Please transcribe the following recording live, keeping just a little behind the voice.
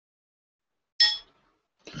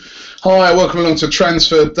Hi, welcome along to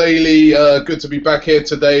Transfer Daily. Good to be back here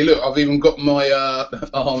today. Look, I've even got my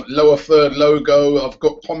lower third logo. I've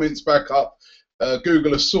got comments back up.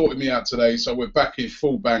 Google has sorted me out today, so we're back in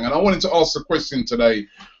full bang. And I wanted to ask the question today,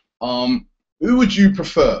 who would you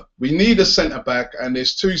prefer? We need a centre-back, and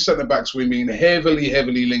there's two centre-backs we've been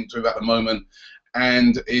heavily linked with at the moment.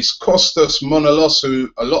 And it's cost us Manolas, who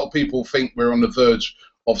a lot of people think we're on the verge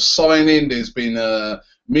of signing. There's been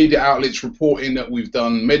media outlets reporting that we've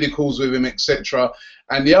done medicals with him, etc.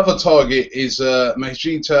 And the other target is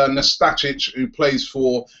Nastasic, who plays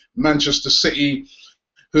for Manchester City,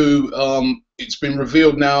 who it's been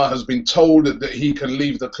revealed now has been told that he can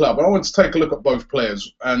leave the club. I want to take a look at both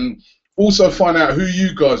players and also find out who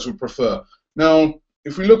you guys would prefer. Now,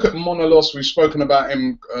 if we look at Manolas, we've spoken about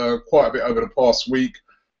him quite a bit over the past week.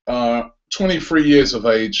 23 years of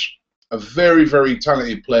age, a very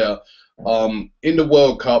talented player. In the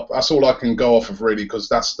World Cup, that's all I can go off of really, because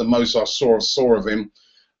that's the most I saw of him.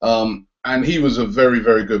 And he was a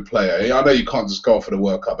very good player. I know you can't just go off of the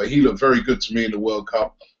World Cup, but he looked very good to me in the World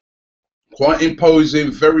Cup. Quite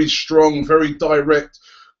imposing, very strong, very direct,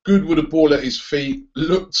 good with the ball at his feet.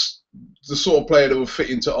 Looked the sort of player that would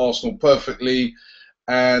fit into Arsenal perfectly.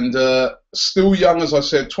 And still young, as I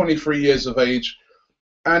said, 23 years of age.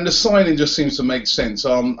 And the signing just seems to make sense.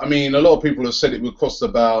 I mean, a lot of people have said it would cost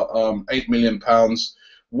about £8 million.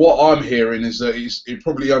 What I'm hearing is that it'd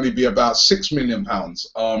probably only be about £6 million.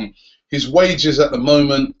 His wages at the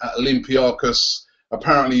moment at Olympiacos,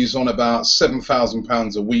 apparently he's on about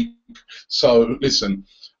 £7,000 a week. So listen,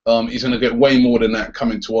 he's going to get way more than that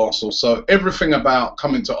coming to Arsenal. So everything about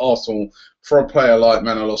coming to Arsenal for a player like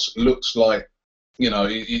Manolas looks like, you know,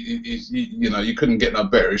 you couldn't get no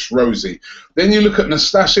better. It's rosy. Then you look at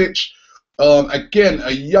Nastasic, again,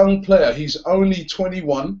 a young player. He's only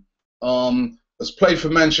 21. Has played for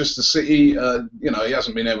Manchester City. You know, he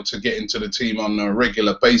hasn't been able to get into the team on a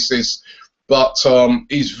regular basis, but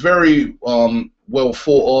he's very well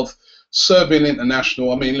thought of. Serbian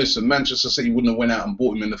international. I mean, listen, Manchester City wouldn't have went out and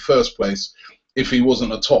bought him in the first place if he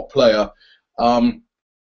wasn't a top player.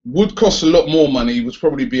 Would cost a lot more money, would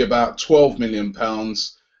probably be about £12 million.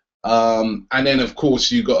 And then, of course,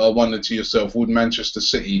 you've got to wonder to yourself, would Manchester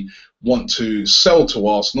City want to sell to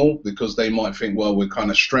Arsenal because they might think, well, we're kind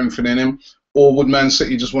of strengthening him? Or would Man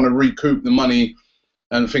City just want to recoup the money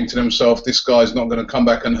and think to themselves, this guy's not going to come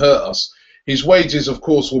back and hurt us? His wages, of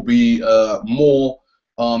course, will be more.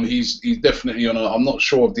 He's definitely on I'm not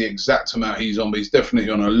sure of the exact amount he's on, but he's definitely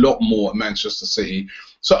on a lot more at Manchester City.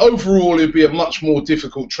 So overall, it'd be a much more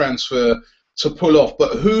difficult transfer to pull off.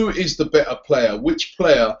 But who is the better player? Which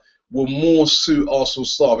player will more suit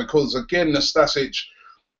Arsenal's style? Because again, Nastasic,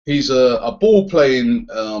 he's a ball-playing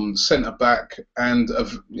centre-back, and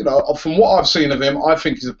you know, from what I've seen of him, I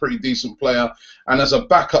think he's a pretty decent player. And as a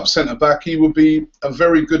backup centre-back, he would be a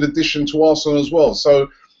very good addition to Arsenal as well. So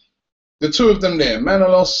the two of them there,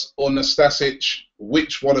 Manolas or Nastasic,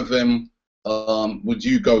 which one of them would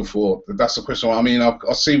you go for? That's the question. I mean,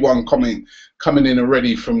 I see one comment coming in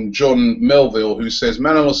already from John Melville, who says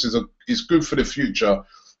Manolas is good for the future,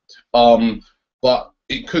 but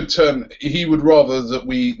it could turn. He would rather that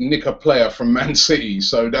we nick a player from Man City,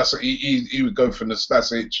 so that's he would go for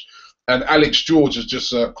Nastasic. And Alex George has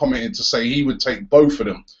just commented to say he would take both of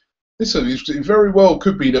them. Listen, it very well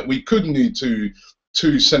could be that we could need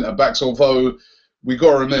two centre-backs, although we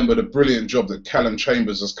got to remember the brilliant job that Callum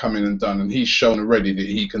Chambers has come in and done, and he's shown already that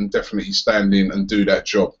he can definitely stand in and do that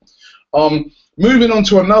job. Moving on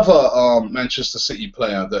to another Manchester City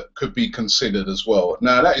player that could be considered as well.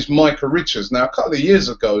 Now, that is Micah Richards. Now, a couple of years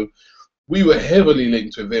ago, we were heavily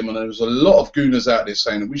linked with him, and there was a lot of gooners out there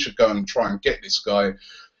saying that we should go and try and get this guy.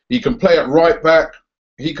 He can play at right back.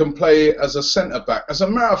 He can play as a centre-back. As a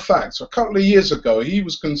matter of fact, a couple of years ago, he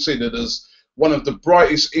was considered as one of the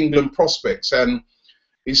brightest England prospects, and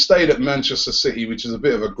he stayed at Manchester City, which is a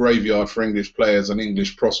bit of a graveyard for English players and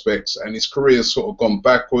English prospects, and his career's sort of gone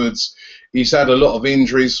backwards. He's had a lot of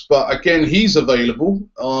injuries, but again, he's available.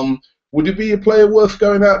 Would it be a player worth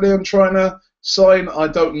going out there and trying to sign? I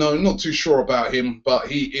don't know, not too sure about him, but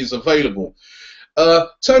he is available.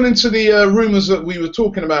 Turning to the rumours that we were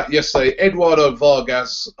talking about yesterday, Eduardo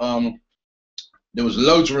Vargas, there was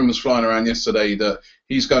loads of rumours flying around yesterday that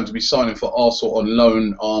he's going to be signing for Arsenal on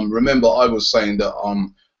loan. Remember, I was saying that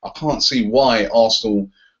I can't see why Arsenal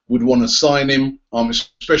would want to sign him,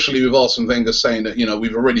 especially with Arsene Wenger saying that, you know,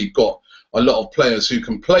 we've already got a lot of players who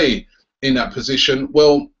can play in that position.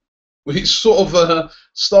 Well, it's sort of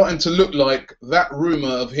starting to look like that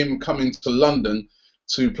rumour of him coming to London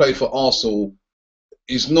to play for Arsenal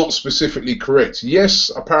is not specifically correct.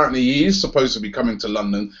 Yes, apparently he is supposed to be coming to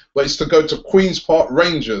London, but it's to go to Queen's Park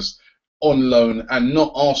Rangers. on loan and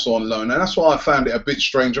not Arsenal on loan, and that's why I found it a bit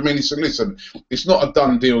strange. I mean, he said, listen, it's not a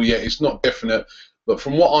done deal yet, it's not definite, but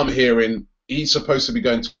from what I'm hearing, he's supposed to be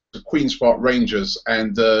going to Queen's Park Rangers,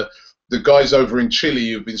 and the guys over in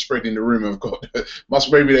Chile who've been spreading the rumour have got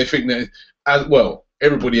maybe they think that, as well,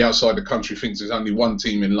 everybody outside the country thinks there's only one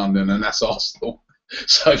team in London, and that's Arsenal.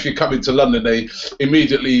 So if you come into London, they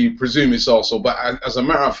immediately presume it's Arsenal. But as a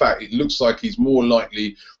matter of fact, it looks like he's more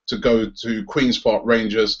likely to go to Queen's Park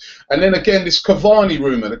Rangers. And then again, this Cavani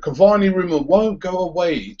rumour. The Cavani rumour won't go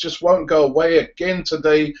away. It just won't go away again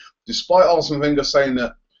today, despite Arsene Wenger saying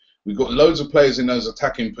that we've got loads of players in those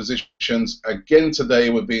attacking positions. Again today,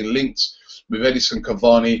 we're being linked with Edison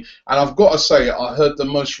Cavani. And I've got to say, I heard the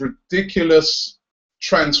most ridiculous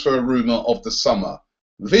transfer rumour of the summer.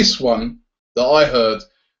 This one that I heard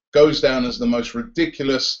goes down as the most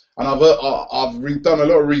ridiculous, and I've done a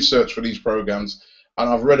lot of research for these programs, and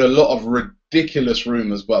I've read a lot of ridiculous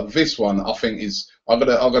rumours, but this one I think is, I've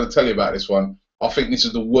got to tell you about this one. I think this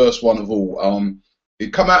is the worst one of all.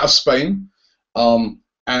 It come out of Spain,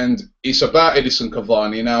 and it's about Edison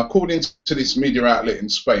Cavani. Now, according to this media outlet in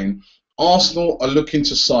Spain, Arsenal are looking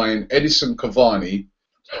to sign Edison Cavani,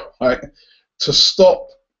 right, to stop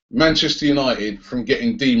Manchester United from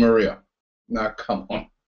getting Di Maria. Now, come on.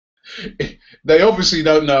 They obviously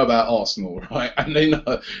don't know about Arsenal, right? And they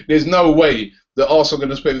know there's no way that Arsenal are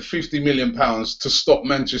going to spend £50 million to stop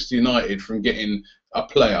Manchester United from getting a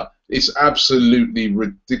player. It's absolutely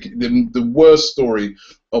ridiculous. The worst story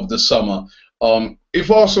of the summer.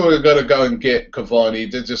 If Arsenal are going to go and get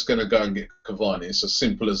Cavani, they're just going to go and get Cavani. It's as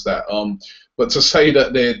simple as that. But to say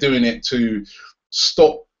that they're doing it to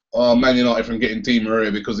stop Man United from getting Di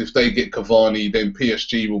Maria, because if they get Cavani, then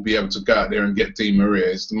PSG will be able to go out there and get Di Maria.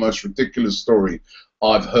 It's the most ridiculous story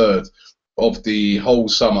I've heard of the whole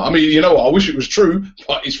summer. I mean, you know what? I wish it was true,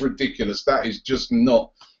 but it's ridiculous. That is just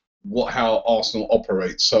not how Arsenal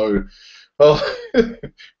operates. So,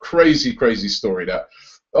 crazy, crazy story that.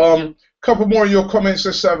 Couple more of your comments.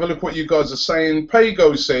 Let's have a look what you guys are saying.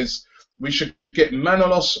 Pago says we should get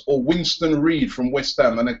Manolas or Winston Reid from West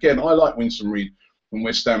Ham. And again, I like Winston Reid from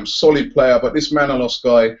West Ham, solid player, but this Manolas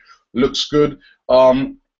guy looks good.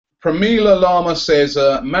 Pramila Lama says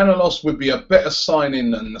Manolas would be a better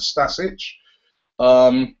signing than Nastasic.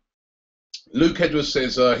 Luke Edwards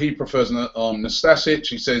says he prefers Nastasic.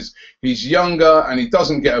 He says he's younger and he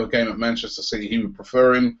doesn't get a game at Manchester City. He would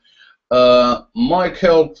prefer him.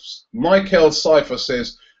 Michael Cypher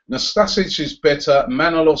says Nastasic is better.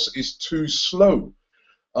 Manolas is too slow.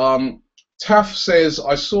 Taff says,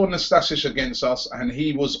 I saw Nastasic against us and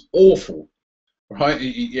he was awful. Right?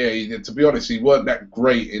 To be honest, he weren't that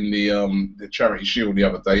great in the Charity Shield the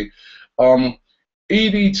other day.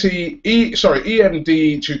 EMD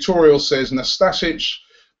Tutorial says Nastasic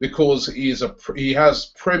because he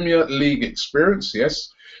has Premier League experience,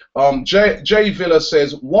 yes. Jay Villa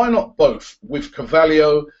says, why not both with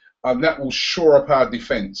Carvalho, and that will shore up our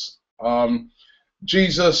defence.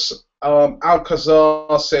 Jesus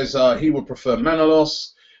Alcazar says he would prefer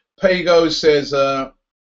Manolas. Pago says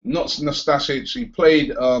not Nastasic. He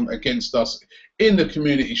played against us in the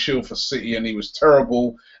Community Shield for City and he was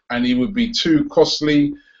terrible and he would be too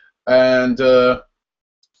costly. And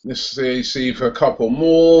let's see for a couple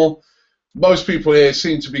more. Most people here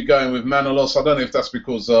seem to be going with Manolas. I don't know if that's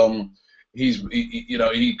because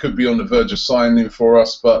he could be on the verge of signing for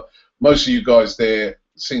us, but most of you guys there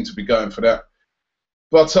seem to be going for that.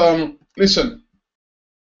 But listen,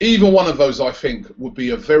 either one of those I think would be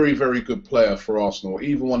a very, very good player for Arsenal.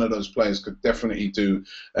 Either one of those players could definitely do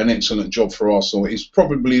an excellent job for Arsenal. It's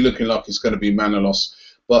probably looking like it's going to be Manolas.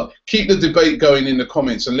 But keep the debate going in the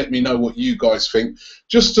comments and let me know what you guys think.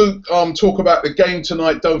 Just to talk about the game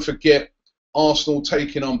tonight, don't forget Arsenal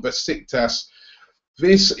taking on Besiktas.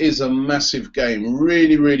 This is a massive game,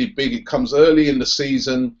 really, really big. It comes early in the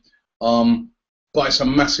season. But it's a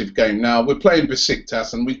massive game. Now, we're playing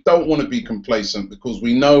Besiktas, and we don't want to be complacent because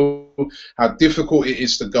we know how difficult it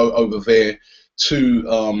is to go over there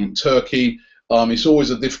to Turkey. It's always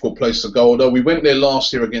a difficult place to go, although we went there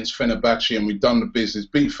last year against Fenerbahce and we've done the business,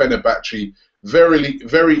 beat Fenerbahce very,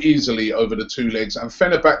 very easily over the two legs. And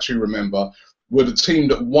Fenerbahce, remember, were the team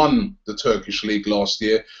that won the Turkish league last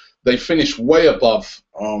year. They finished way above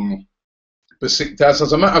Besiktas.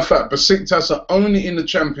 As a matter of fact, Besiktas are only in the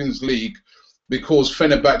Champions League because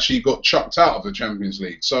Fenerbahce got chucked out of the Champions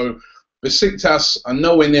League. So Besiktas are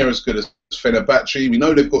nowhere near as good as Fenerbahce. We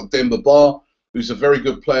know they've got Demba Ba, who's a very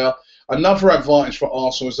good player. Another advantage for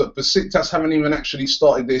Arsenal is that Besiktas haven't even actually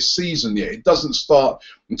started their season yet. It doesn't start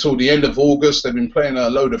until the end of August. They've been playing a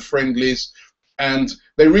load of friendlies, and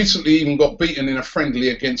they recently even got beaten in a friendly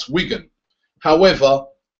against Wigan. However,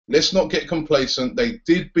 Let's not get complacent. They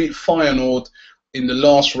did beat Feyenoord in the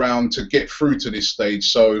last round to get through to this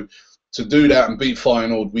stage. So to do that and beat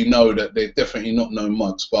Feyenoord, we know that they're definitely not no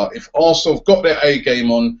mugs. But if Arsenal have got their A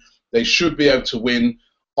game on, they should be able to win.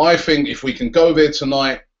 I think if we can go there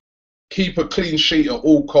tonight, keep a clean sheet at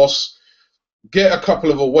all costs, get a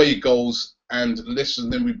couple of away goals, and listen,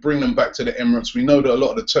 then we bring them back to the Emirates. We know that a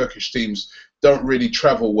lot of the Turkish teams don't really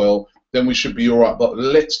travel well. Then we should be all right. But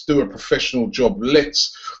let's do a professional job.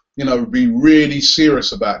 Let's, you know, be really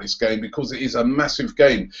serious about this game, because it is a massive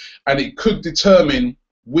game, and it could determine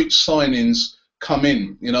which signings come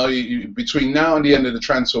in. You know, between now and the end of the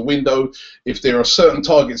transfer window, if there are certain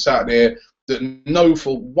targets out there that know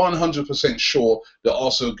for 100% sure that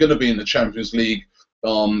Arsenal are going to be in the Champions League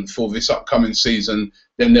for this upcoming season,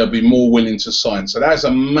 then they'll be more willing to sign. So that's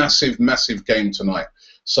a massive, massive game tonight.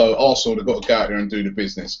 So Arsenal have got to go out there and do the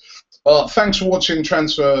business. Thanks for watching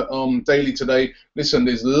Transfer Daily today. Listen,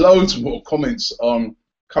 there's loads more comments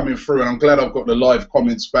coming through, and I'm glad I've got the live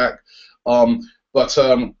comments back. But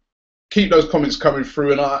keep those comments coming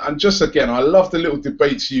through, and just again, I love the little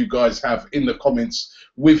debates you guys have in the comments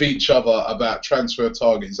with each other about transfer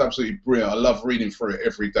targets. It's absolutely brilliant. I love reading through it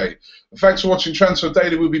every day. Thanks for watching Transfer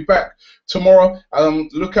Daily. We'll be back tomorrow.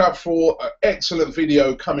 Look out for an excellent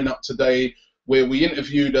video coming up today where we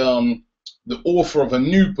interviewed the author of a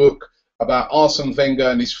new book about Arsene Wenger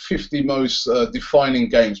and his 50 most defining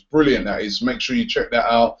games. Brilliant, that is. Make sure you check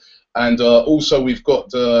that out. And also we've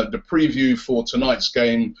got the preview for tonight's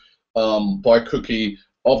game by Cookie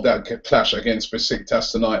of that clash against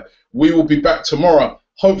Besiktas tonight. We will be back tomorrow,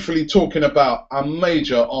 hopefully talking about a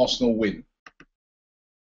major Arsenal win.